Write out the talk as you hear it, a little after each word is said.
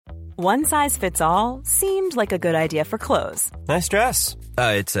One size fits all seemed like a good idea for clothes. Nice dress.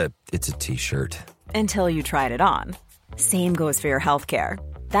 It's a t-shirt. Until you tried it on. Same goes for your healthcare.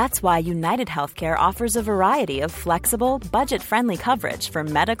 That's why United Healthcare offers a variety of flexible, budget-friendly coverage for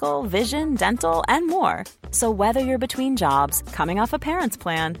medical, vision, dental, and more. So whether you're between jobs, coming off a parent's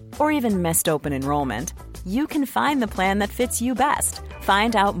plan, or even missed open enrollment, you can find the plan that fits you best.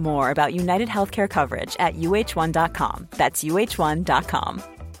 Find out more about United Healthcare coverage at uh1.com. That's uh1.com.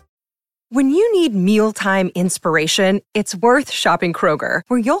 When you need mealtime inspiration, it's worth shopping Kroger,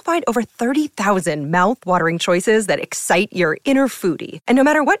 where you'll find over 30,000 mouth-watering choices that excite your inner foodie. And no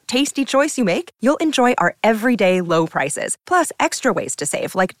matter what tasty choice you make, you'll enjoy our everyday low prices, plus extra ways to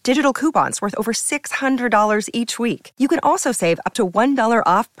save, like digital coupons worth over $600 each week. You can also save up to $1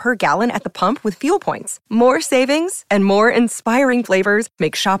 off per gallon at the pump with fuel points. More savings and more inspiring flavors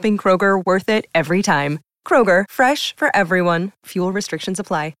make shopping Kroger worth it every time. Kroger, fresh for everyone. Fuel restrictions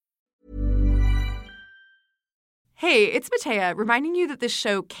apply. Hey, it's Matea, reminding you that this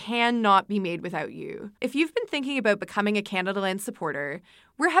show cannot be made without you. If you've been thinking about becoming a Canadaland supporter,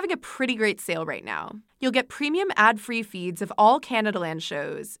 we're having a pretty great sale right now. You'll get premium ad-free feeds of all Canadaland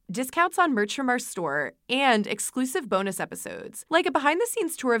shows, discounts on merch from our store, and exclusive bonus episodes, like a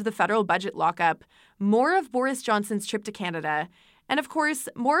behind-the-scenes tour of the federal budget lockup, more of Boris Johnson's trip to Canada, and of course,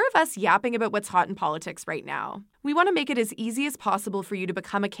 more of us yapping about what's hot in politics right now. We want to make it as easy as possible for you to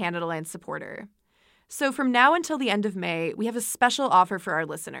become a Canadaland supporter. So from now until the end of May, we have a special offer for our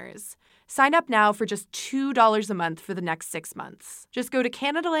listeners. Sign up now for just $2 a month for the next 6 months. Just go to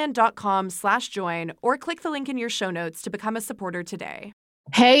canadaland.com/join or click the link in your show notes to become a supporter today.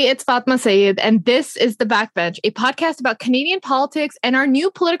 Hey, it's Fatma Sayed, and this is The Backbench, a podcast about Canadian politics and our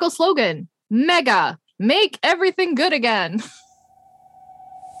new political slogan, MEGA, make everything good again.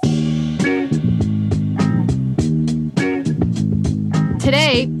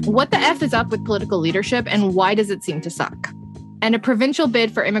 Today, what the F is up with political leadership and why does it seem to suck? And a provincial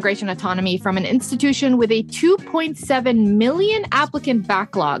bid for immigration autonomy from an institution with a 2.7 million applicant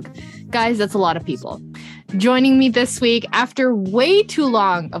backlog. Guys, that's a lot of people. Joining me this week, after way too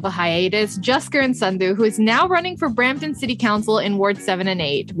long of a hiatus, Jaskiran Sandhu, who is now running for Brampton City Council in Ward 7 and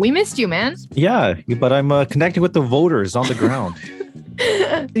 8. We missed you, man. Yeah, but I'm connecting with the voters on the ground.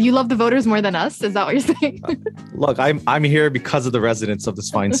 You love the voters more than us? Is that what you're saying? Look, I'm here because of the residents of this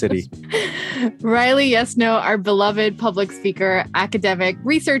fine city. Riley Yesno, our beloved public speaker, academic,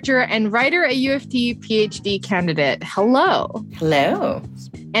 researcher, and writer at U of T PhD candidate. Hello. Hello.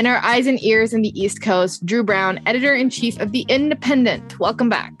 And our eyes and ears in the East Coast, Drew Brown, editor-in-chief of The Independent. Welcome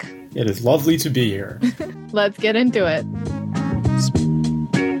back. It is lovely to be here. Let's get into it.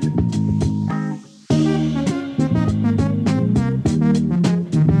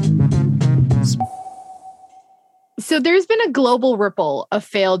 So there's been a global ripple of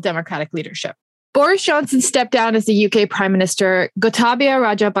failed democratic leadership. Boris Johnson stepped down as the UK Prime Minister. Gotabaya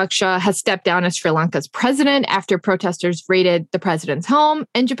Rajapaksa has stepped down as Sri Lanka's president after protesters raided the president's home.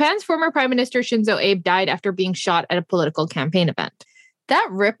 And Japan's former Prime Minister Shinzo Abe died after being shot at a political campaign event. That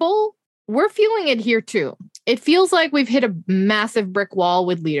ripple, we're feeling it here too. It feels like we've hit a massive brick wall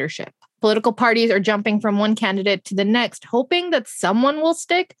with leadership. Political parties are jumping from one candidate to the next, hoping that someone will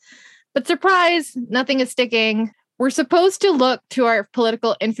stick. But surprise, nothing is sticking. We're supposed to look to our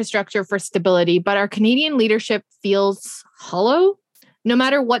political infrastructure for stability, but our Canadian leadership feels hollow. No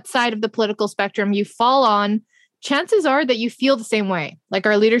matter what side of the political spectrum you fall on, chances are that you feel the same way, like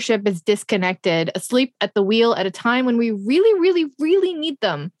our leadership is disconnected, asleep at the wheel at a time when we really, really, really need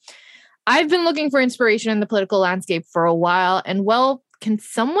them. I've been looking for inspiration in the political landscape for a while, and well, can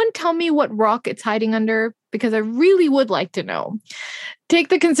someone tell me what rock it's hiding under? Because I really would like to know. Take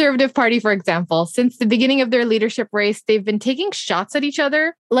the Conservative Party, for example. Since the beginning of their leadership race, they've been taking shots at each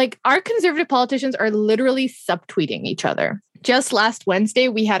other. Like, our Conservative politicians are literally subtweeting each other. Just last Wednesday,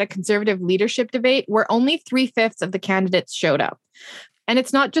 we had a Conservative leadership debate where only 3/5 of the candidates showed up. And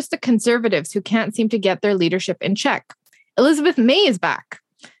it's not just the Conservatives who can't seem to get their leadership in check. Elizabeth May is back.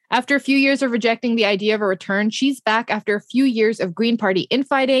 After a few years of rejecting the idea of a return, she's back after a few years of Green Party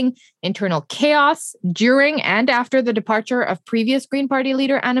infighting, internal chaos, during and after the departure of previous Green Party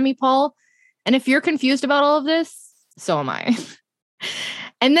leader Annamie Paul. And if you're confused about all of this, so am I.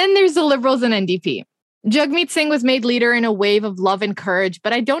 And then there's the Liberals and NDP. Jagmeet Singh was made leader in a wave of love and courage,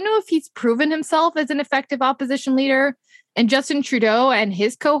 but I don't know if he's proven himself as an effective opposition leader. And Justin Trudeau and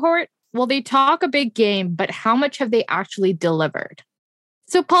his cohort, well, they talk a big game, but how much have they actually delivered?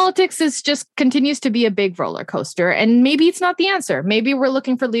 So politics continues to be a big roller coaster, and maybe it's not the answer. Maybe we're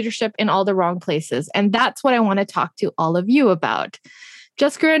looking for leadership in all the wrong places, and that's what I want to talk to all of you about.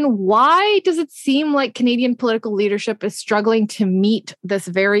 Jessica, why does it seem like Canadian political leadership is struggling to meet this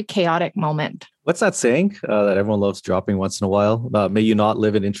very chaotic moment? What's that saying that everyone loves dropping once in a while? May you not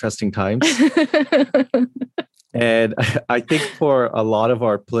live in interesting times. And I think for a lot of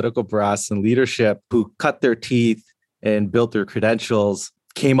our political brass and leadership who cut their teeth and built their credentials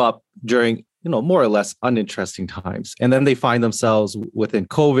came up during, more or less uninteresting times. And then they find themselves within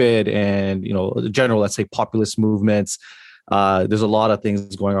COVID and, the general, let's say, populist movements. There's a lot of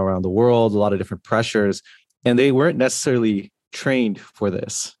things going on around the world, a lot of different pressures, and they weren't necessarily trained for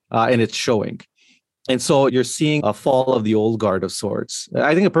this. And it's showing. And so you're seeing a fall of the old guard of sorts.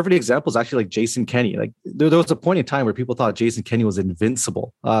 I think a perfect example is actually like Jason Kenney. Like there was a point in time where people thought Jason Kenney was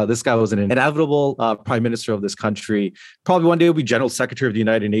invincible. This guy was an inevitable prime minister of this country. Probably one day will be general secretary of the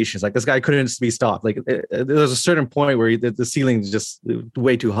United Nations. Like this guy couldn't be stopped. Like there's a certain point where the ceiling is just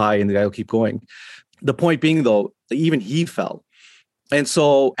way too high and the guy will keep going. The point being, though, even he fell. And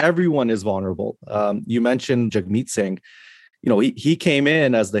so everyone is vulnerable. You mentioned Jagmeet Singh. He came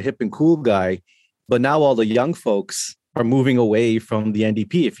in as the hip and cool guy. But now all the young folks are moving away from the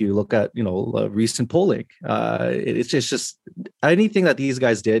NDP. If you look at, recent polling, it's just anything that these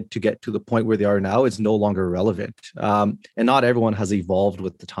guys did to get to the point where they are now is no longer relevant. And not everyone has evolved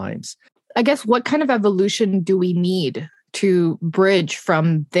with the times. I guess what kind of evolution do we need to bridge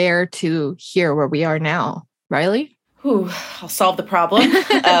from there to here where we are now? Riley? I'll solve the problem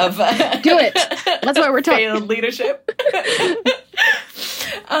of do it. That's what we're talking. Failed leadership.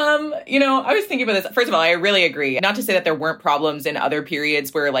 I was thinking about this. First of all, I really agree. Not to say that there weren't problems in other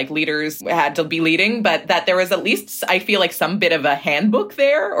periods where like leaders had to be leading, but that there was at least, I feel like, some bit of a handbook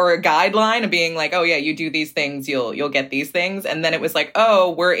there or a guideline of being like, oh yeah, you do these things, you'll get these things. And then it was like,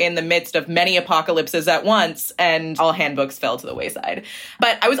 oh, we're in the midst of many apocalypses at once, and all handbooks fell to the wayside.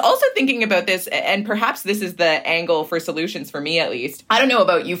 But I was also thinking about this, and perhaps this is the angle for solutions for me, at least. I don't know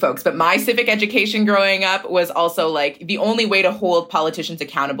about you folks, but my civic education growing up was also like the only way to hold politicians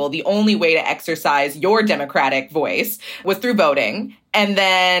accountable, the only way to exercise your democratic voice was through voting. And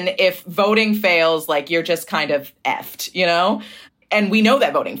then if voting fails, like you're just kind of effed, And we know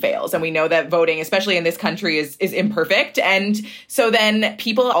that voting fails, and we know that voting, especially in this country, is imperfect. And so then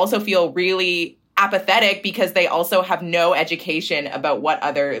people also feel really apathetic because they also have no education about what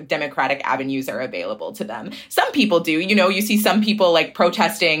other democratic avenues are available to them. Some people do, you see some people like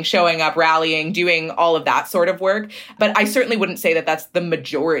protesting, showing up, rallying, doing all of that sort of work. But I certainly wouldn't say that that's the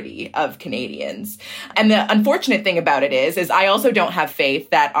majority of Canadians. And the unfortunate thing about it is I also don't have faith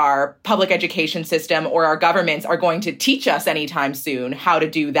that our public education system or our governments are going to teach us anytime soon how to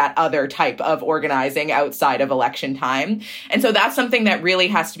do that other type of organizing outside of election time. And so that's something that really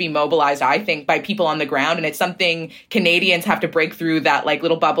has to be mobilized, I think, by people on the ground. And it's something Canadians have to break through that like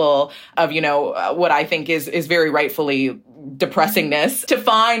little bubble of, what I think is very rightfully depressingness to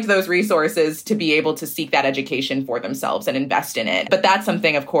find those resources to be able to seek that education for themselves and invest in it. But that's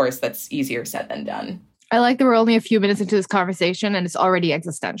something, of course, that's easier said than done. I like that we're only a few minutes into this conversation and it's already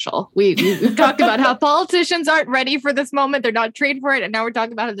existential. We've talked about how politicians aren't ready for this moment. They're not trained for it. And now we're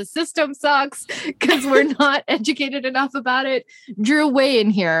talking about how the system sucks because we're not educated enough about it. Drew, weigh in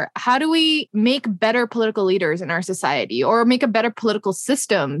here. How do we make better political leaders in our society or make a better political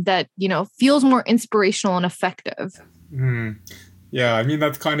system that, feels more inspirational and effective? Yeah, I mean,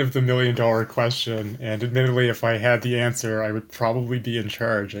 that's kind of the $1 million question. And admittedly, if I had the answer, I would probably be in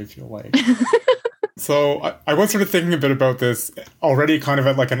charge, I feel like. So I was sort of thinking a bit about this already kind of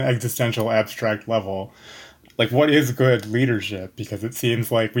at like an existential abstract level. Like, what is good leadership? Because it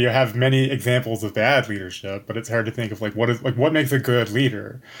seems like we have many examples of bad leadership, but it's hard to think of like what makes a good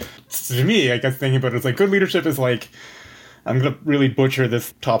leader. So to me, I guess thinking about it, it's like good leadership is like, I'm going to really butcher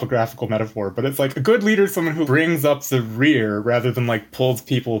this topographical metaphor, but it's like a good leader is someone who brings up the rear rather than like pulls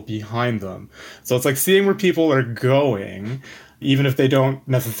people behind them. So it's like seeing where people are going, even if they don't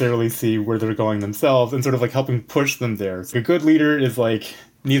necessarily see where they're going themselves, and sort of like helping push them there. So a good leader is like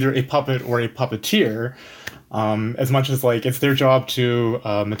neither a puppet or a puppeteer, as much as like it's their job to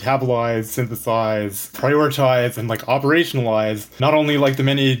metabolize, synthesize, prioritize, and like operationalize not only like the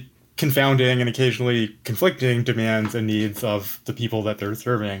many confounding and occasionally conflicting demands and needs of the people that they're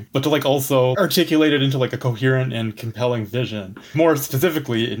serving, but to like also articulate it into like a coherent and compelling vision. More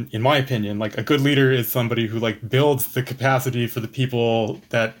specifically, in my opinion, like a good leader is somebody who like builds the capacity for the people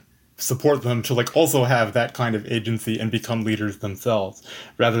that support them to like also have that kind of agency and become leaders themselves,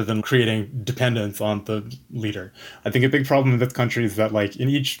 rather than creating dependence on the leader. I think a big problem in this country is that like in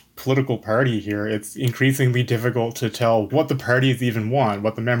each political party here, it's increasingly difficult to tell what the parties even want,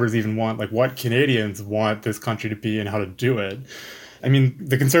 what the members even want, like what Canadians want this country to be and how to do it. I mean,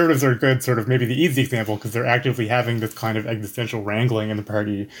 the Conservatives are good, sort of maybe the easy example, because they're actively having this kind of existential wrangling in the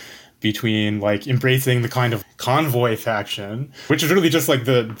party between like embracing the kind of convoy faction, which is really just like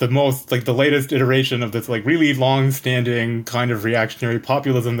the most like the latest iteration of this like really long-standing kind of reactionary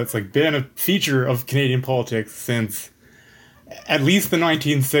populism that's like been a feature of Canadian politics since at least the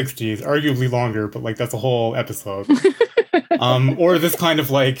 1960s, arguably longer, but like that's a whole episode. Or this kind of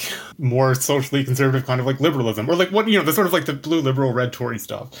like more socially conservative kind of like liberalism, or like what, you know, the sort of like the blue liberal, red Tory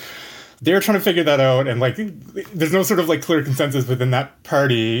stuff. They're trying to figure that out, and like there's no sort of like clear consensus within that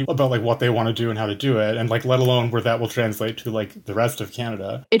party about like what they want to do and how to do it, and like let alone where that will translate to like the rest of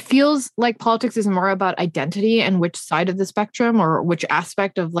Canada. It feels like politics is more about identity and which side of the spectrum or which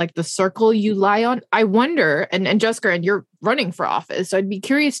aspect of like the circle you lie on. I wonder, and Jessica, and you're running for office, so I'd be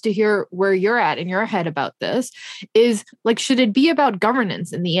curious to hear where you're at in your head about this. Is like, should it be about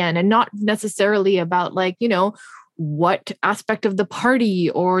governance in the end and not necessarily about like, you know, what aspect of the party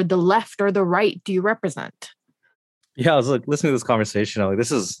or the left or the right do you represent? Yeah, I was like listening to this conversation. I'm like,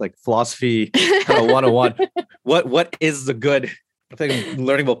 this is like philosophy kind of 101. What is the good? I think I'm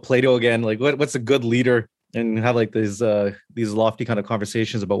learning about Plato again. Like, what's a good leader? And have like these lofty kind of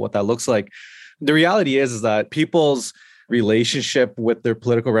conversations about what that looks like. The reality is that people's relationship with their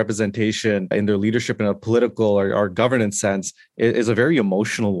political representation and their leadership in a political or governance sense is a very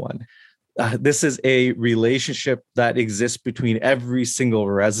emotional one. This is a relationship that exists between every single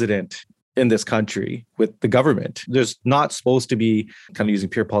resident in this country with the government. There's not supposed to be, kind of using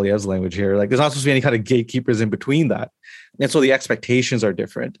Pierre Poilievre's language here, like there's not supposed to be any kind of gatekeepers in between that. And so the expectations are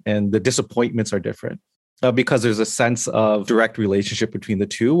different and the disappointments are different because there's a sense of direct relationship between the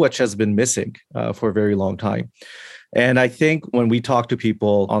two, which has been missing for a very long time. And I think when we talk to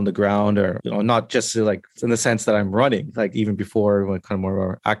people on the ground, or not just like in the sense that I'm running, like even before when kind of more of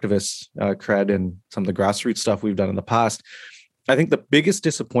our activist cred and some of the grassroots stuff we've done in the past, I think the biggest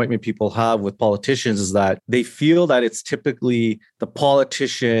disappointment people have with politicians is that they feel that it's typically the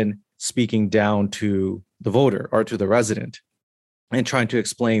politician speaking down to the voter or to the resident and trying to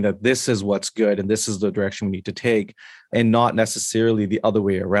explain that this is what's good and this is the direction we need to take, and not necessarily the other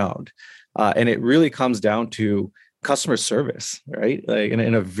way around. And it really comes down to customer service, right? Like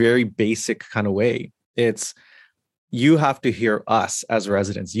in a very basic kind of way. It's, you have to hear us as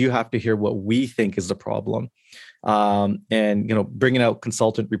residents. You have to hear what we think is the problem. And, bringing out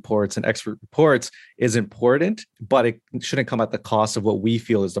consultant reports and expert reports is important, but it shouldn't come at the cost of what we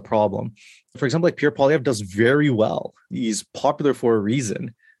feel is the problem. For example, like Pierre Poilievre does very well. He's popular for a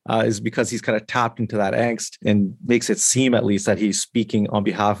reason, is because he's kind of tapped into that angst and makes it seem at least that he's speaking on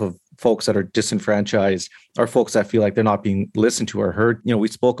behalf of folks that are disenfranchised or folks that feel like they're not being listened to or heard. We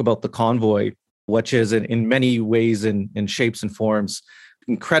spoke about the convoy, which is in many ways and in shapes and forms,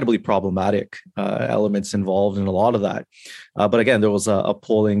 incredibly problematic elements involved in a lot of that. But again, there was a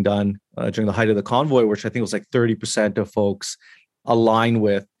polling done during the height of the convoy, which I think was like 30% of folks align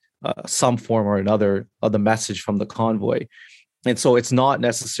with some form or another of the message from the convoy. And so it's not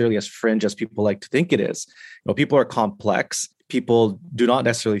necessarily as fringe as people like to think it is. People are complex. People do not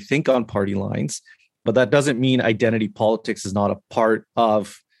necessarily think on party lines, but that doesn't mean identity politics is not a part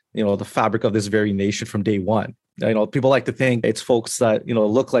of, the fabric of this very nation from day one. People like to think it's folks that,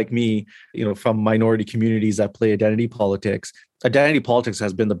 look like me, from minority communities that play identity politics. Identity politics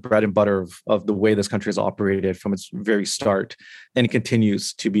has been the bread and butter of the way this country has operated from its very start, and it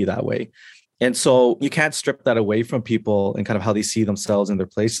continues to be that way. And so you can't strip that away from people and kind of how they see themselves and their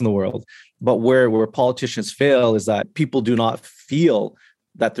place in the world. But where politicians fail is that people do not feel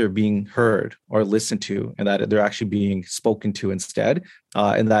that they're being heard or listened to, and that they're actually being spoken to instead.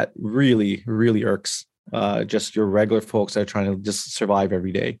 And that really, really irks just your regular folks that are trying to just survive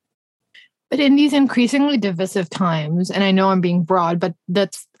every day. But in these increasingly divisive times, and I know I'm being broad, but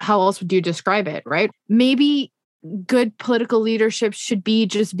that's how else would you describe it, right? Maybe good political leadership should be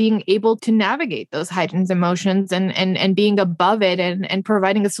just being able to navigate those heightened emotions and being above it and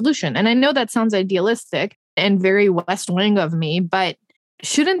providing a solution. And I know that sounds idealistic and very West Wing of me, but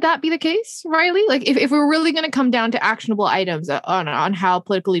shouldn't that be the case, Riley? Like if we're really going to come down to actionable items on how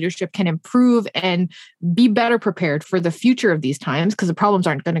political leadership can improve and be better prepared for the future of these times, because the problems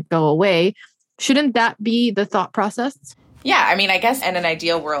aren't going to go away, shouldn't that be the thought process? Yeah, I mean, I guess in an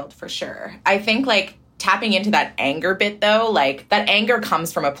ideal world, for sure. I think tapping into that anger bit, though, like that anger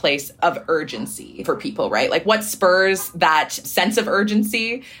comes from a place of urgency for people, right? Like what spurs that sense of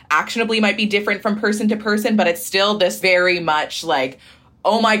urgency actionably might be different from person to person, but it's still this very much like,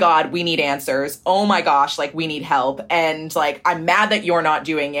 oh my God, we need answers. Oh my gosh, we need help. And I'm mad that you're not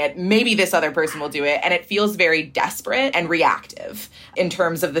doing it. Maybe this other person will do it. And it feels very desperate and reactive in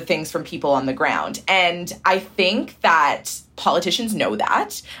terms of the things from people on the ground. And I think that politicians know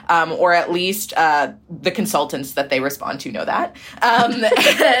that, or at least the consultants that they respond to know that.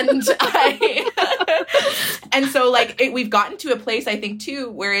 And so like we've gotten to a place, I think, too,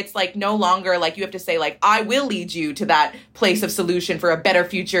 where it's like no longer like you have to say like, I will lead you to that place of solution for a better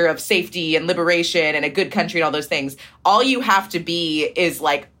future of safety and liberation and a good country and all those things. All you have to be is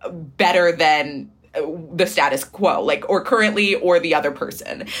like better than the status quo, like, or currently, or the other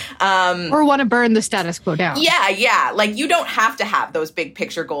person. Or want to burn the status quo down. Yeah. Like, you don't have to have those big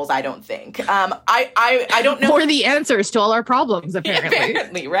picture goals, I don't think. I don't know. Or the answers to all our problems, apparently.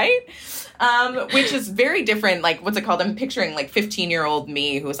 Apparently, right? Which is very different. Like, what's it called? I'm picturing like 15-year-old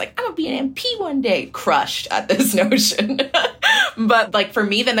me who was like, I'm gonna be an MP one day, crushed at this notion. But like for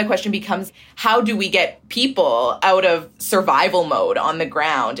me, then the question becomes, how do we get people out of survival mode on the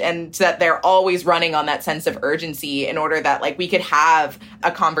ground, and so that they're always running on that sense of urgency, in order that like we could have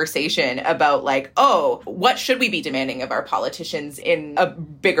a conversation about like, oh, what should we be demanding of our politicians in a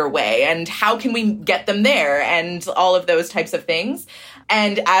bigger way, and how can we get them there, and all of those types of things.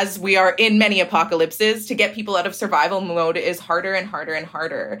 And as we are in many apocalypses, to get people out of survival mode is harder and harder and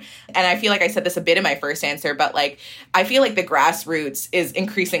harder. And I feel like I said this a bit in my first answer, but like, I feel like the grassroots is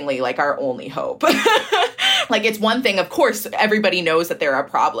increasingly like our only hope. Like, it's one thing, of course, everybody knows that there are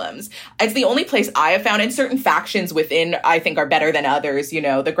problems. It's the only place I have found, and certain factions within, I think, are better than others. You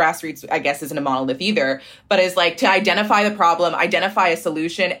know, the grassroots, I guess, isn't a monolith either, but is like to identify the problem, identify a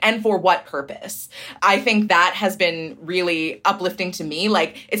solution, and for what purpose. I think that has been really uplifting to me.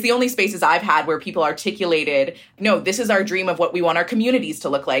 Like, it's the only spaces I've had where people articulated, no, this is our dream of what we want our communities to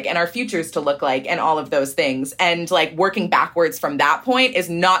look like and our futures to look like and all of those things. And like working backwards from that point is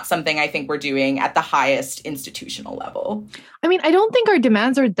not something I think we're doing at the highest institutional level. I mean, I don't think our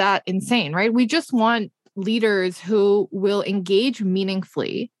demands are that insane, right? We just want leaders who will engage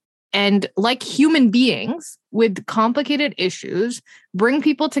meaningfully and, like human beings with complicated issues, bring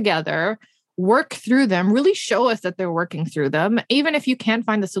people together, work through them, really show us that they're working through them, even if you can't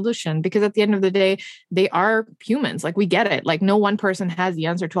find the solution, because at the end of the day, they are humans. Like, we get it. Like, no one person has the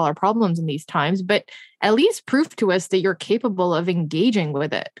answer to all our problems in these times, but at least prove to us that you're capable of engaging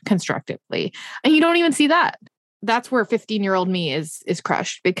with it constructively. And you don't even see that. That's where 15-year-old me is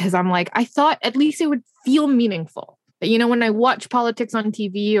crushed, because I'm like, I thought at least it would feel meaningful. You know, when I watch politics on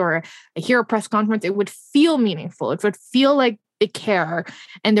TV or I hear a press conference, it would feel meaningful. It would feel like they care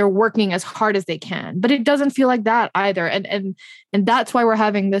and they're working as hard as they can. But it doesn't feel like that either. And that's why we're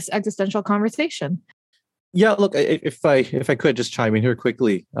having this existential conversation. Yeah, look, if I could just chime in here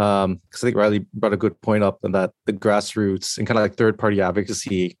quickly, because I think Riley brought a good point up, and that the grassroots and kind of like third-party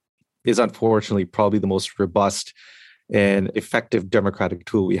advocacy is unfortunately probably the most robust and effective democratic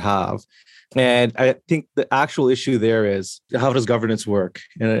tool we have. And I think the actual issue there is, how does governance work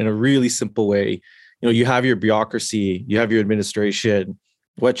in a really simple way? You know, you have your bureaucracy, you have your administration,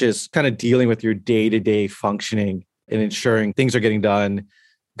 which is kind of dealing with your day-to-day functioning and ensuring things are getting done,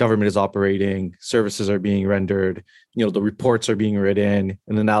 government is operating, services are being rendered, you know, the reports are being written,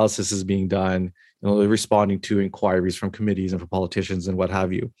 and analysis is being done, you know, they're responding to inquiries from committees and from politicians and what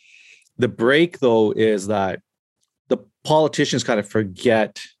have you. The break, though, is that the politicians kind of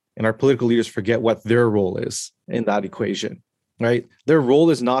forget, and our political leaders forget what their role is in that equation. Right? Their role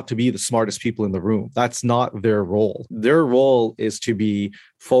is not to be the smartest people in the room. That's not their role. Their role is to be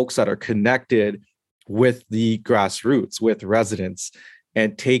folks that are connected with the grassroots, with residents,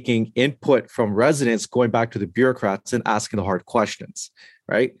 and taking input from residents, going back to the bureaucrats and asking the hard questions,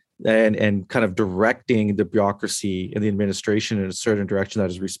 right? And kind of directing the bureaucracy and the administration in a certain direction that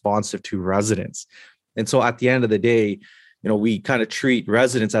is responsive to residents. And so at the end of the day, you know, we kind of treat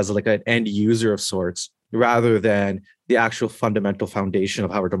residents as like an end user of sorts, rather than the actual fundamental foundation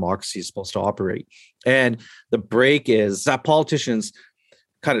of how our democracy is supposed to operate. And the break is that politicians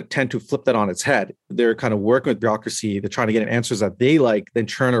kind of tend to flip that on its head. They're kind of working with bureaucracy. They're trying to get answers that they like, then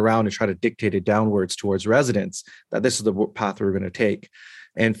turn around and try to dictate it downwards towards residents, that this is the path we're going to take.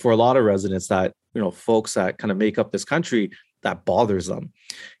 And for a lot of residents, that, you know, folks that kind of make up this country, that bothers them.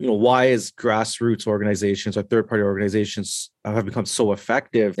 You know, why is grassroots organizations or third-party organizations have become so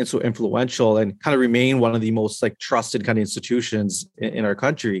effective and so influential and kind of remain one of the most like trusted kind of institutions in our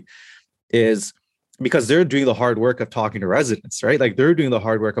country, is because they're doing the hard work of talking to residents, right? Like, they're doing the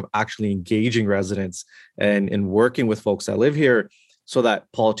hard work of actually engaging residents and working with folks that live here so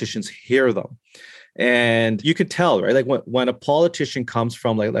that politicians hear them. And you can tell, right? Like when a politician comes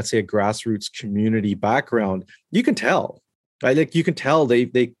from, like, let's say a grassroots community background, you can tell. Right? Like, you can tell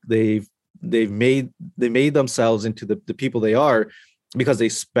they've made themselves into the people they are because they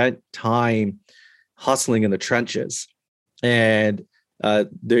spent time hustling in the trenches. And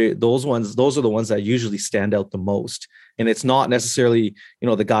those are the ones that usually stand out the most. And it's not necessarily,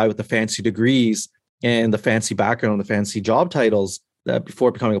 the guy with the fancy degrees and the fancy background, the fancy job titles that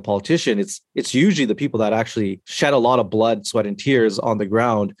before becoming a politician. It's usually the people that actually shed a lot of blood, sweat, and tears on the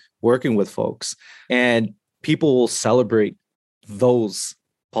ground working with folks. And people will celebrate those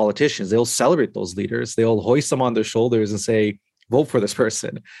politicians. They'll celebrate those leaders. They'll hoist them on their shoulders and say, vote for this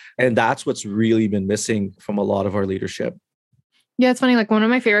person. And that's what's really been missing from a lot of our leadership. Yeah, it's funny. Like, one of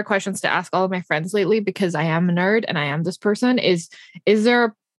my favorite questions to ask all of my friends lately, because I am a nerd and I am this person, is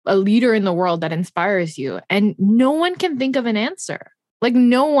there a leader in the world that inspires you? And no one can think of an answer. Like,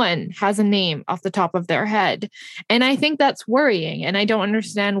 no one has a name off the top of their head. And I think that's worrying. And I don't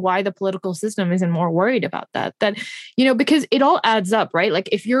understand why the political system isn't more worried about that. Because it all adds up, right? Like,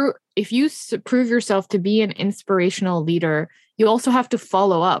 if you prove yourself to be an inspirational leader, you also have to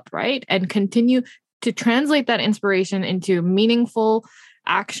follow up, right? And continue to translate that inspiration into meaningful,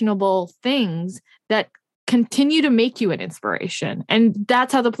 actionable things that continue to make you an inspiration. And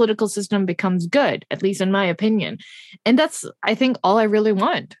that's how the political system becomes good, at least in my opinion. And that's, I think, all I really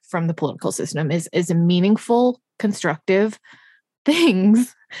want from the political system is a meaningful, constructive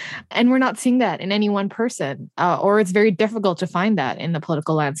things. And we're not seeing that in any one person, or it's very difficult to find that in the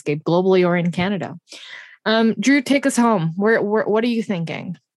political landscape globally or in Canada. Drew, take us home. What are you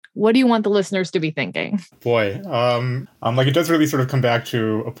thinking? What do you want the listeners to be thinking? Boy, it does really sort of come back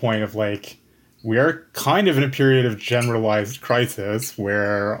to a point of like, we are kind of in a period of generalized crisis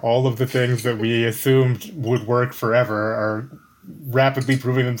where all of the things that we assumed would work forever are rapidly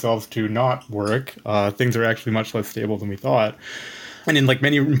proving themselves to not work. Things are actually much less stable than we thought. And in like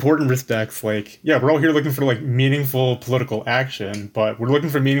many important respects, we're all here looking for like meaningful political action, but we're looking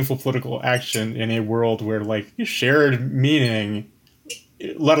for meaningful political action in a world where like shared meaning,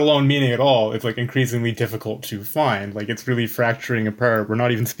 let alone meaning at all, it's like increasingly difficult to find. Like, it's really fracturing apart. We're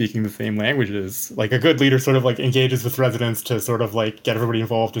not even speaking the same languages. Like, a good leader sort of like engages with residents to sort of like get everybody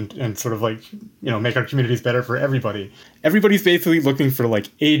involved and sort of like, make our communities better for everybody. Everybody's basically looking for like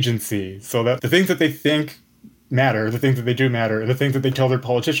agency, so that the things that they think matter, the things that they do matter, and the things that they tell their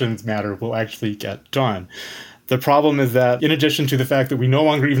politicians matter will actually get done. The problem is that, in addition to the fact that we no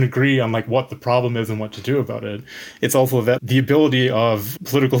longer even agree on like what the problem is and what to do about it, it's also that the ability of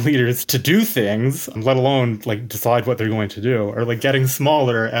political leaders to do things, let alone like decide what they're going to do, are like getting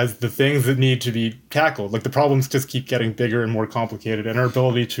smaller as the things that need to be tackled. Like, the problems just keep getting bigger and more complicated, and our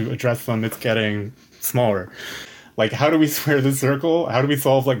ability to address them is getting smaller. Like, how do we square the circle? How do we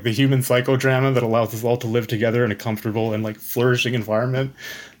solve like the human psychodrama that allows us all to live together in a comfortable and like flourishing environment?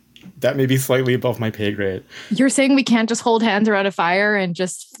 That may be slightly above my pay grade. You're saying we can't just hold hands around a fire and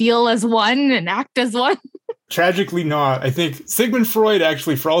just feel as one and act as one? Tragically not. I think Sigmund Freud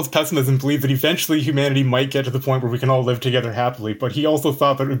actually, for all his pessimism, believed that eventually humanity might get to the point where we can all live together happily, but he also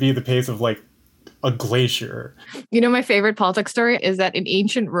thought that it would be at the pace of like a glacier. My favorite politics story is that in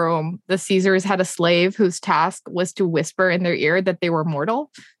ancient Rome, the Caesars had a slave whose task was to whisper in their ear that they were mortal.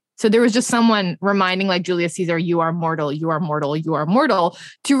 So there was just someone reminding like Julius Caesar, you are mortal, you are mortal, you are mortal,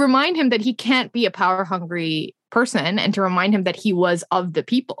 to remind him that he can't be a power-hungry person, and to remind him that he was of the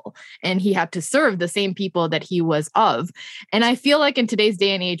people and he had to serve the same people that he was of. And I feel like in today's day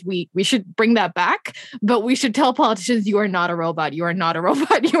and age, we should bring that back, but we should tell politicians, you are not a robot, you are not a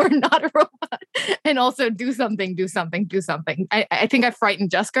robot, you are not a robot. And also do something. I think I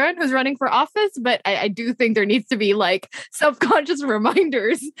frightened Jessica, who's running for office, but I do think there needs to be like subconscious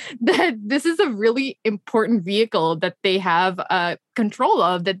reminders that this is a really important vehicle that they have control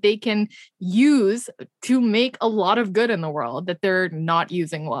of, that they can use to make a lot of good in the world that they're not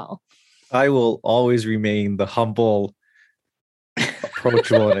using well. I will always remain the humble,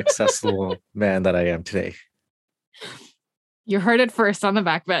 approachable, and accessible man that I am today. You heard it first on the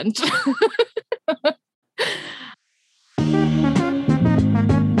backbench.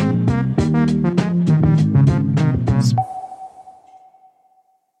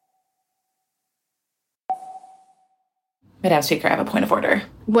 Madam Speaker, I have a point of order.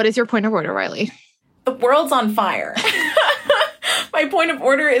 What is your point of order, Riley? The world's on fire. My point of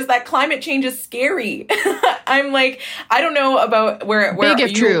order is that climate change is scary. I'm like, I don't know about where big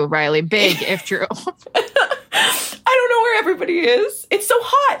if true, Riley. Big if true. I don't know where everybody is. It's so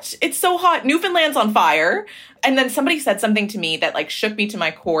hot. It's so hot. Newfoundland's on fire. And then somebody said something to me that like shook me to my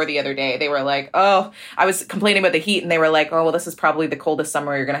core the other day. They were like, oh, I was complaining about the heat, and they were like, oh, well, this is probably the coldest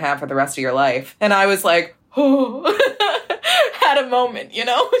summer you're going to have for the rest of your life. And I was like, oh, had a moment,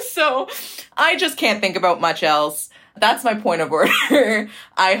 So I just can't think about much else. That's my point of order.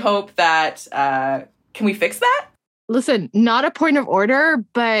 I hope that, can we fix that? Listen, not a point of order,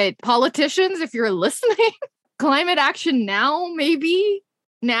 but politicians, if you're listening, climate action now, maybe?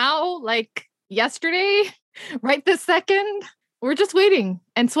 Now, like yesterday? Right this second? We're just waiting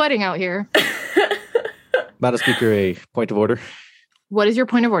and sweating out here. Madam Speaker, a point of order. What is your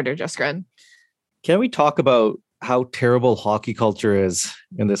point of order, Justgren? Can we talk about how terrible hockey culture is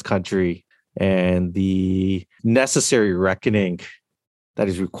in this country and the necessary reckoning that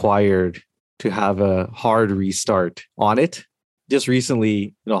is required to have a hard restart on it? Just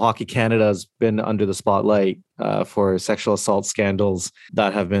recently, Hockey Canada has been under the spotlight for sexual assault scandals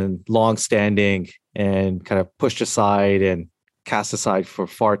that have been long-standing and kind of pushed aside and cast aside for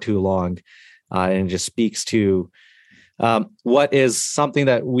far too long. And it just speaks to what is something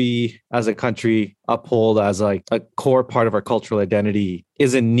that we as a country uphold as like a core part of our cultural identity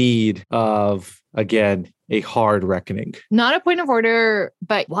is in need of, again, a hard reckoning. Not a point of order,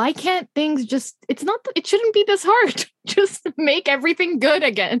 but why can't things it shouldn't be this hard. Just make everything good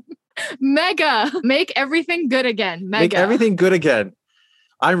again. Mega, make everything good again. Mega. Make everything good again.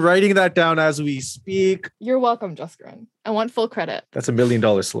 I'm writing that down as we speak. You're welcome, Justgren. I want full credit. That's $1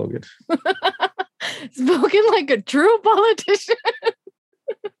 million slogan. Spoken like a true politician.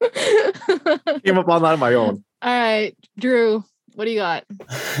 Came up on that on my own. All right, Drew, what do you got?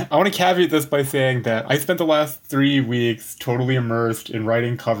 I want to caveat this by saying that I spent the last 3 weeks totally immersed in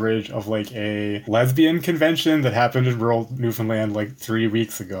writing coverage of like a lesbian convention that happened in rural Newfoundland like 3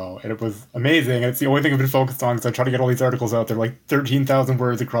 weeks ago. And it was amazing. And it's the only thing I've been focused on because I try to get all these articles out there, like 13,000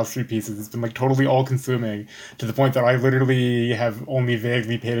 words across 3 pieces. It's been like totally all consuming to the point that I literally have only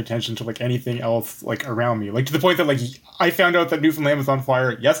vaguely paid attention to like anything else like around me. Like to the point that like I found out that Newfoundland was on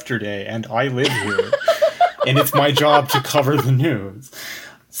fire yesterday and I live here. And it's my job to cover the news.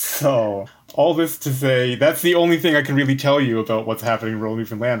 So, all this to say, that's the only thing I can really tell you about what's happening in rural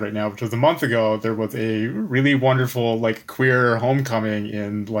Newfoundland right now, which was a month ago, there was a really wonderful, like, queer homecoming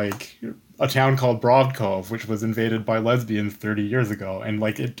in, like, a town called Broadcove, which was invaded by lesbians 30 years ago. And,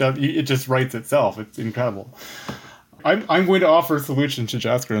 like, it just writes itself. It's incredible. I'm going to offer a solution to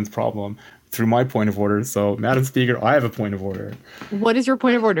Justgren's problem through my point of order. So, Madam Speaker, I have a point of order. What is your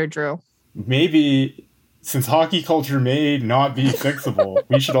point of order, Drew? Maybe, since hockey culture may not be fixable,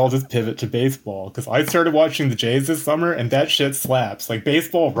 we should all just pivot to baseball. Because I started watching the Jays this summer, and that shit slaps. Like,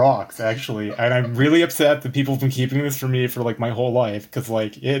 baseball rocks, actually. And I'm really upset that people have been keeping this from me for, like, my whole life. Because,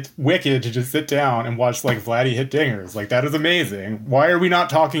 like, it's wicked to just sit down and watch, like, Vladdy hit dingers. Like, that is amazing. Why are we not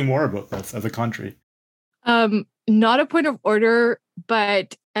talking more about this as a country? Not a point of order,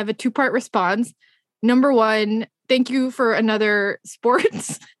 but I have a 2-part response. Number one, thank you for another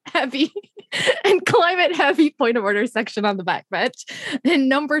sports heavy and climate heavy point of order section on the back bench. And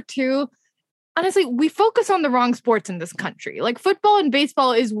number 2, honestly, we focus on the wrong sports in this country. Like football and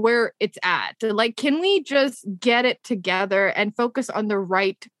baseball is where it's at. Like, can we just get it together and focus on the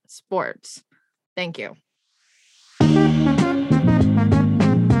right sports? Thank you.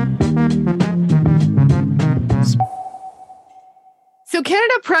 So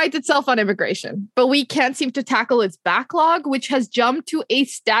Canada prides itself on immigration, but we can't seem to tackle its backlog, which has jumped to a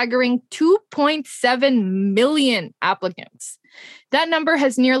staggering 2.7 million applicants. That number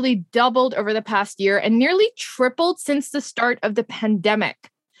has nearly doubled over the past year and nearly tripled since the start of the pandemic.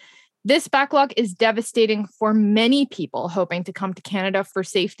 This backlog is devastating for many people hoping to come to Canada for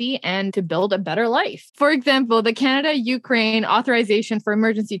safety and to build a better life. For example, the Canada-Ukraine Authorization for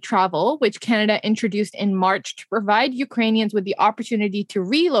Emergency Travel, which Canada introduced in March to provide Ukrainians with the opportunity to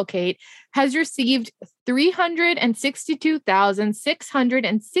relocate, has received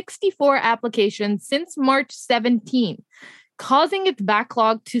 362,664 applications since March 17, causing its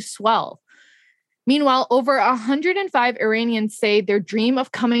backlog to swell. Meanwhile, over 105 Iranians say their dream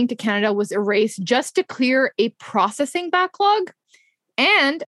of coming to Canada was erased just to clear a processing backlog.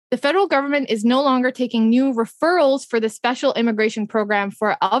 And the federal government is no longer taking new referrals for the special immigration program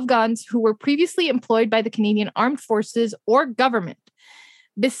for Afghans who were previously employed by the Canadian Armed Forces or government.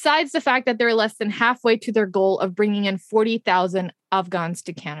 Besides the fact that they're less than halfway to their goal of bringing in 40,000 Afghans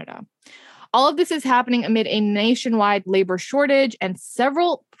to Canada. All of this is happening amid a nationwide labor shortage, and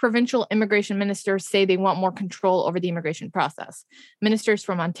several provincial immigration ministers say they want more control over the immigration process. Ministers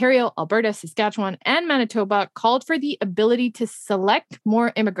from Ontario, Alberta, Saskatchewan, and Manitoba called for the ability to select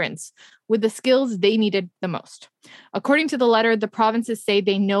more immigrants with the skills they needed the most. According to the letter, the provinces say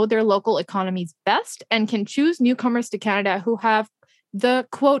they know their local economies best and can choose newcomers to Canada who have the,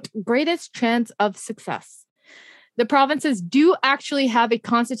 quote, greatest chance of success. The provinces do actually have a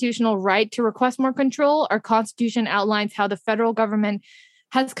constitutional right to request more control. Our constitution outlines how the federal government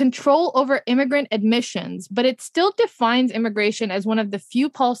has control over immigrant admissions, but it still defines immigration as one of the few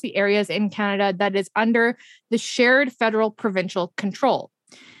policy areas in Canada that is under the shared federal-provincial control.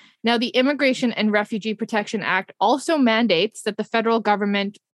 Now, the Immigration and Refugee Protection Act also mandates that the federal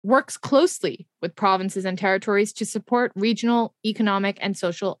government works closely with provinces and territories to support regional, economic, and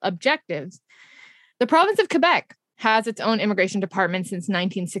social objectives. The province of Quebec has its own immigration department since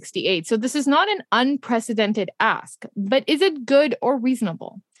 1968, so this is not an unprecedented ask, but is it good or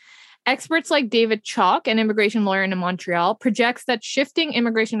reasonable? Experts like David Chalk, an immigration lawyer in Montreal, projects that shifting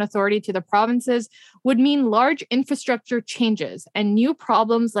immigration authority to the provinces would mean large infrastructure changes and new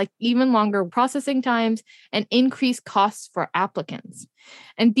problems like even longer processing times and increased costs for applicants.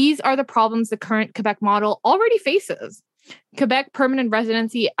 And these are the problems the current Quebec model already faces. Quebec permanent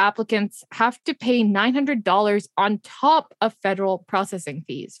residency applicants have to pay $900 on top of federal processing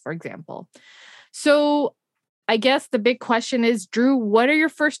fees, for example. So I guess the big question is, Drew, what are your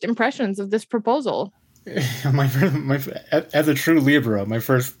first impressions of this proposal? As a true Libra, my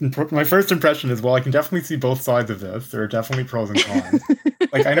first impression is, well, I can definitely see both sides of this. There are definitely pros and cons.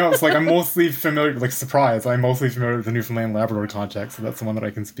 I know it's I'm mostly familiar, I'm mostly familiar with the Newfoundland Labrador context, so that's the one that I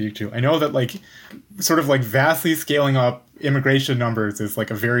can speak to. I know that vastly scaling up immigration numbers is a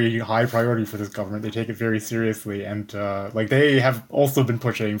very high priority for this government. They take it very seriously, and they have also been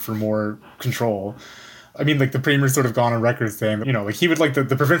pushing for more control. I mean, the Premier's sort of gone on record saying, he would like the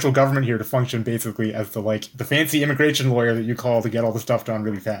provincial government here to function basically as the fancy immigration lawyer that you call to get all the stuff done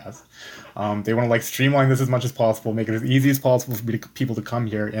really fast. They want to streamline this as much as possible, make it as easy as possible for people to come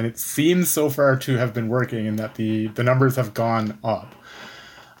here. And it seems so far to have been working in that the numbers have gone up.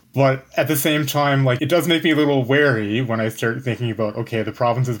 But at the same time, it does make me a little wary when I start thinking about, okay, the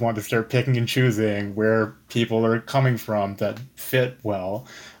provinces want to start picking and choosing where people are coming from that fit well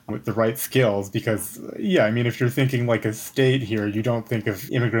with the right skills, because if you're thinking a state here, you don't think of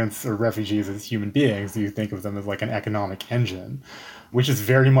immigrants or refugees as human beings. You think of them as an economic engine, which is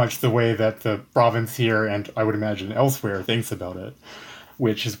very much the way that the province here, and I would imagine elsewhere, thinks about it,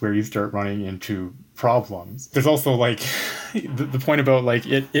 which is where you start running into problems. There's also the point about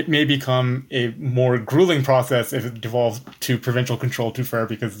it may become a more grueling process if it devolves to provincial control too far,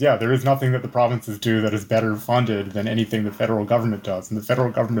 because there is nothing that the provinces do that is better funded than anything the federal government does, and the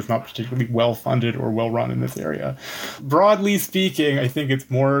federal government is not particularly well funded or well run in this area. Broadly speaking, I think it's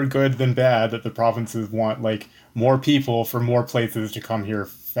more good than bad that the provinces want more people for more places to come here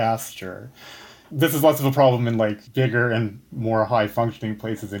faster. This is less of a problem in bigger and more high functioning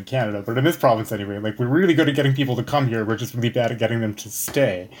places in Canada, but in this province anyway, we're really good at getting people to come here. We're just really bad at getting them to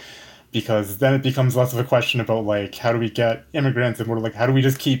stay, because then it becomes less of a question about how do we get immigrants, and more how do we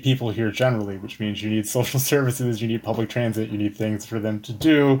just keep people here generally, which means you need social services, you need public transit, you need things for them to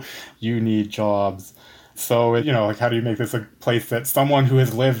do, you need jobs. So, how do you make this a place that someone who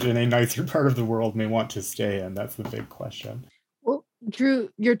has lived in a nicer part of the world may want to stay in? That's the big question. Drew,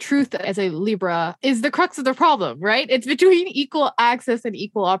 your truth as a Libra is the crux of the problem, right? It's between equal access and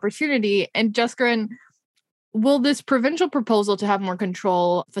equal opportunity. And Jaskaran, will this provincial proposal to have more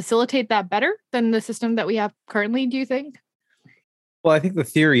control facilitate that better than the system that we have currently, do you think? Well, I think the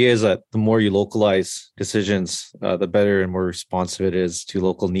theory is that the more you localize decisions, the better and more responsive it is to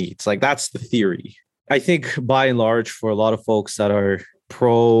local needs. That's the theory. I think by and large, for a lot of folks that are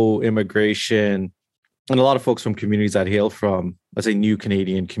pro-immigration, and a lot of folks from communities that hail from, let's say, new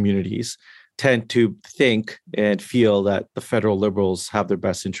Canadian communities, tend to think and feel that the federal Liberals have their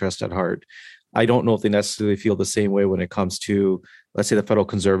best interest at heart. I don't know if they necessarily feel the same way when it comes to, let's say, the federal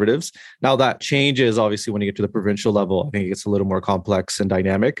Conservatives. Now, that changes, obviously, when you get to the provincial level. I think it gets a little more complex and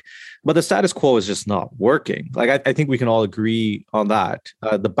dynamic. But the status quo is just not working. I think we can all agree on that.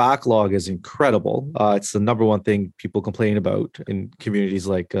 The backlog is incredible. It's the number one thing people complain about in communities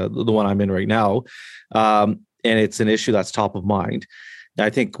like the one I'm in right now. And it's an issue that's top of mind. And I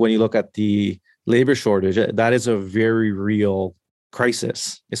think when you look at the labor shortage, that is a very real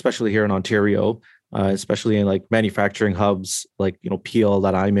crisis, especially here in Ontario, especially in manufacturing hubs Peel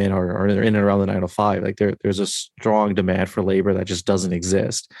that I'm in, or in and around the 905. There's a strong demand for labor that just doesn't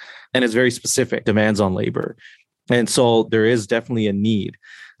exist, and it's very specific demands on labor, and so there is definitely a need.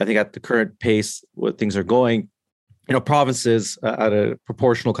 I think at the current pace where things are going, provinces at a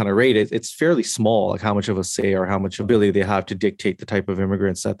proportional kind of rate, it's fairly small, how much of a say or how much ability they have to dictate the type of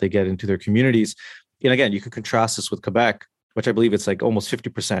immigrants that they get into their communities. And again, you can contrast this with Quebec, which I believe it's almost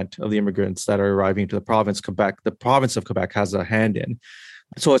 50% of the immigrants that are arriving to the province of Quebec has a hand in.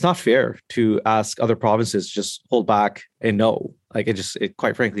 So it's not fair to ask other provinces just hold back and no. It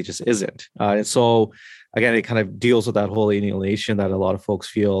quite frankly just isn't. And so again, it kind of deals with that whole alienation that a lot of folks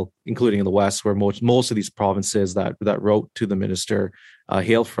feel, including in the West, where most of these provinces that wrote to the minister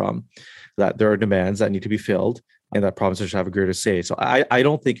hail from, that there are demands that need to be filled and that provinces should have a greater say. So I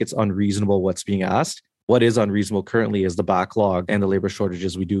don't think it's unreasonable what's being asked. what is unreasonable currently is the backlog and the labor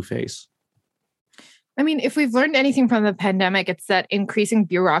shortages we do face. I mean, if we've learned anything from the pandemic, it's that increasing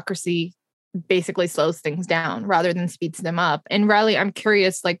bureaucracy basically slows things down rather than speeds them up. And Riley, I'm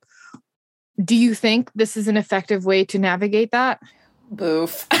curious, like, do you think this is an effective way to navigate that?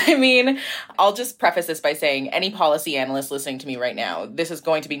 Boof. I mean, I'll just preface this by saying any policy analyst listening to me right now, this is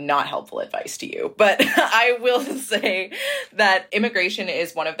going to be not helpful advice to you. But I will say that immigration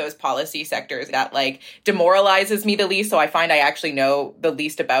is one of those policy sectors that like demoralizes me the least. So I find I actually know the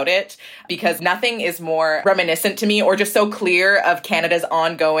least about it because nothing is more reminiscent to me or just so clear of Canada's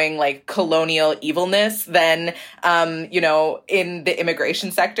ongoing like colonial evilness than, in the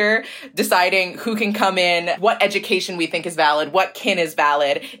immigration sector, deciding who can come in, what education we think is valid, what kin is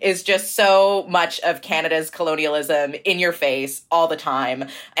valid is just so much of Canada's colonialism in your face all the time.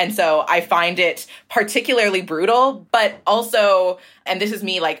 And so I find it particularly brutal, but also, and this is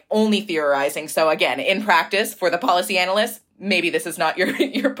me like only theorizing. So again, in practice for the policy analysts, maybe this is not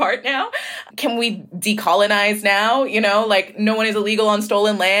your part now. Can we decolonize now? Like no one is illegal on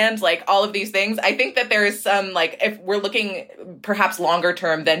stolen land, like all of these things. I think that there is some, like, if we're looking perhaps longer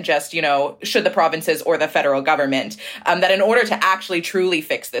term than just, should the provinces or the federal government, that in order to actually truly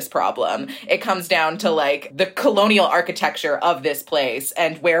fix this problem, it comes down to like the colonial architecture of this place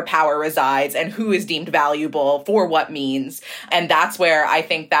and where power resides and who is deemed valuable for what means. And that's where I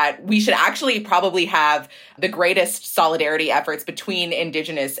think that we should actually probably have the greatest solidarity efforts between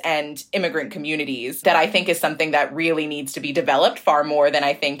Indigenous and immigrant communities that I think is something that really needs to be developed far more than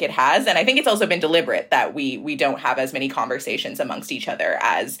I think it has. And I think it's also been deliberate that we don't have as many conversations amongst each other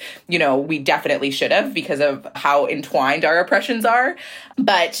as, we definitely should have because of how entwined our oppressions are.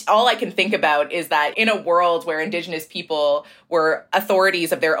 But all I can think about is that in a world where Indigenous people were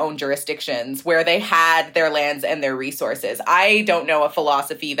authorities of their own jurisdictions, where they had their lands and their resources, I don't know a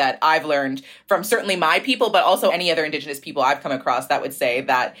philosophy that I've learned from certainly my people, but also any other Indigenous people I've come across that would say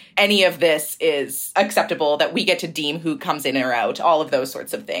that any of this is acceptable, that we get to deem who comes in or out, all of those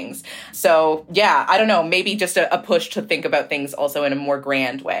sorts of things. So yeah, I don't know, maybe just a push to think about things also in a more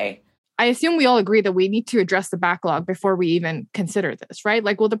grand way. I assume we all agree that we need to address the backlog before we even consider this, right?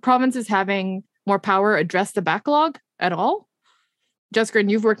 Like, will the provinces having more power address the backlog at all? Jessica,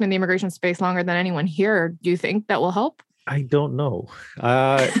 and you've worked in the immigration space longer than anyone here. Do you think that will help? I don't know.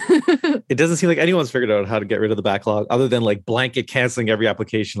 It doesn't seem like anyone's figured out how to get rid of the backlog other than like blanket canceling every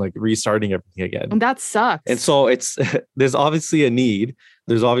application, like restarting everything again. And that sucks. And so there's obviously a need.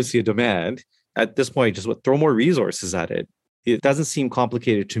 There's obviously a demand. At this point, just throw more resources at it. It doesn't seem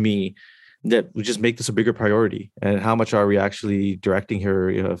complicated to me that we just make this a bigger priority. And how much are we actually directing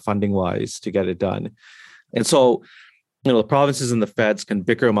here funding wise to get it done? And so, the provinces and the feds can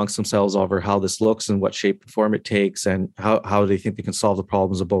bicker amongst themselves over how this looks and what shape and form it takes and how they think they can solve the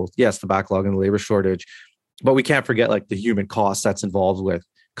problems of both, yes, the backlog and the labor shortage. But we can't forget like the human cost that's involved with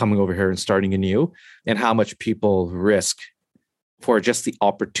coming over here and starting anew and how much people risk for just the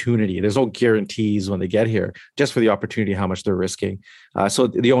opportunity. There's no guarantees when they get here, just for the opportunity, how much they're risking. So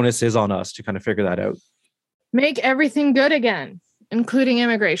the onus is on us to kind of figure that out. Make everything good again, including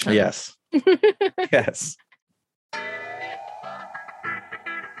immigration. Yes. Yes.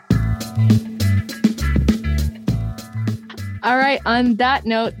 All right. On that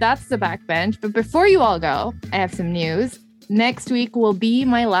note, that's the backbench. But before you all go, I have some news. Next week will be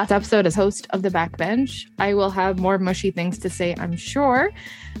my last episode as host of the backbench. I will have more mushy things to say, I'm sure,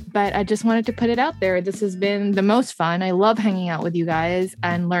 but I just wanted to put it out there. This has been the most fun. I love hanging out with you guys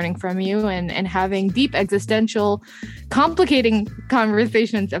and learning from you and having deep existential, complicating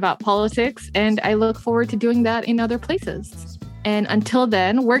conversations about politics. And I look forward to doing that in other places. And until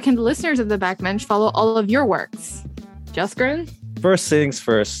then, where can the listeners of the backbench follow all of your works? Jessica? First things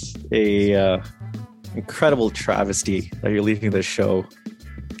first, incredible travesty that you're leaving this show.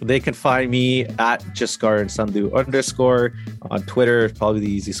 They can find me at Jaskaran Sandhu _ on Twitter. Probably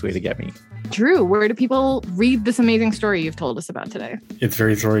the easiest way to get me. Drew, where do people read this amazing story you've told us about today? It's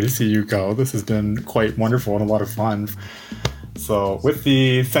very sorry to see you go. This has been quite wonderful and a lot of fun. So with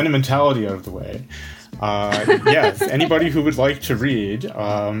the sentimentality out of the way, yes, anybody who would like to read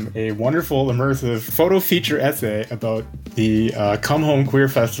a wonderful, immersive photo feature essay about the Come Home Queer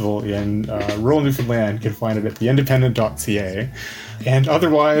Festival in rural Newfoundland can find it at theindependent.ca. And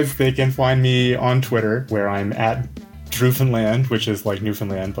otherwise, they can find me on Twitter, where I'm at Drewfoundland, which is like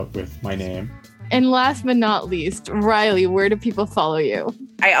Newfoundland, but with my name. And last but not least, Riley, where do people follow you?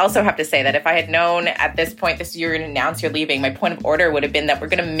 I also have to say that if I had known at this point this year and announced you're leaving, my point of order would have been that we're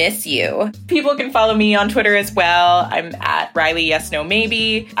going to miss you. People can follow me on Twitter as well. I'm at Riley Yes No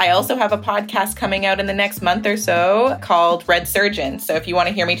Maybe. I also have a podcast coming out in the next month or so called Red Surgeon. So if you want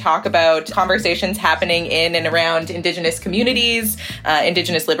to hear me talk about conversations happening in and around Indigenous communities,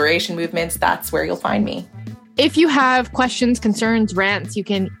 Indigenous liberation movements, that's where you'll find me. If you have questions, concerns, rants, you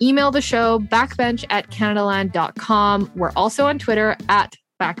can email the show backbench@canadaland.com. We're also on Twitter at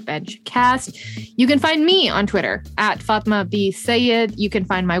BackbenchCast. You can find me on Twitter at Fatma B. Sayed. You can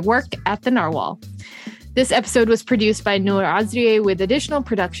find my work at The Narwhal. This episode was produced by Noor Azrieh with additional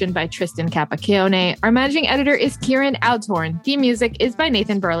production by Tristan Capacione. Our managing editor is Kieran Outhorn. Theme music is by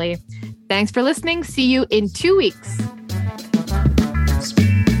Nathan Burley. Thanks for listening. See you in 2 weeks.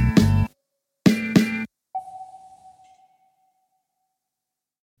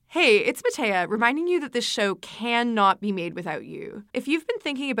 Hey, it's Matea, reminding you that this show cannot be made without you. If you've been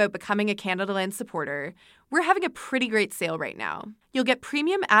thinking about becoming a Canadaland supporter, we're having a pretty great sale right now. You'll get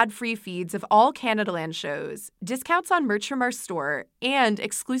premium ad-free feeds of all Canadaland shows, discounts on merch from our store, and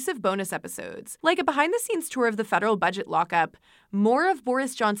exclusive bonus episodes, like a behind-the-scenes tour of the federal budget lockup, more of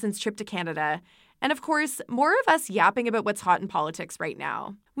Boris Johnson's trip to Canada, and of course, more of us yapping about what's hot in politics right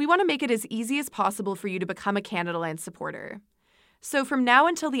now. We want to make it as easy as possible for you to become a Canadaland supporter. So from now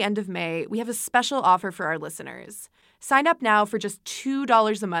until the end of May, we have a special offer for our listeners. Sign up now for just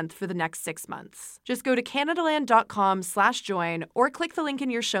 $2 a month for the next 6 months. Just go to canadaland.com/join or click the link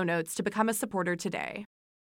in your show notes to become a supporter today.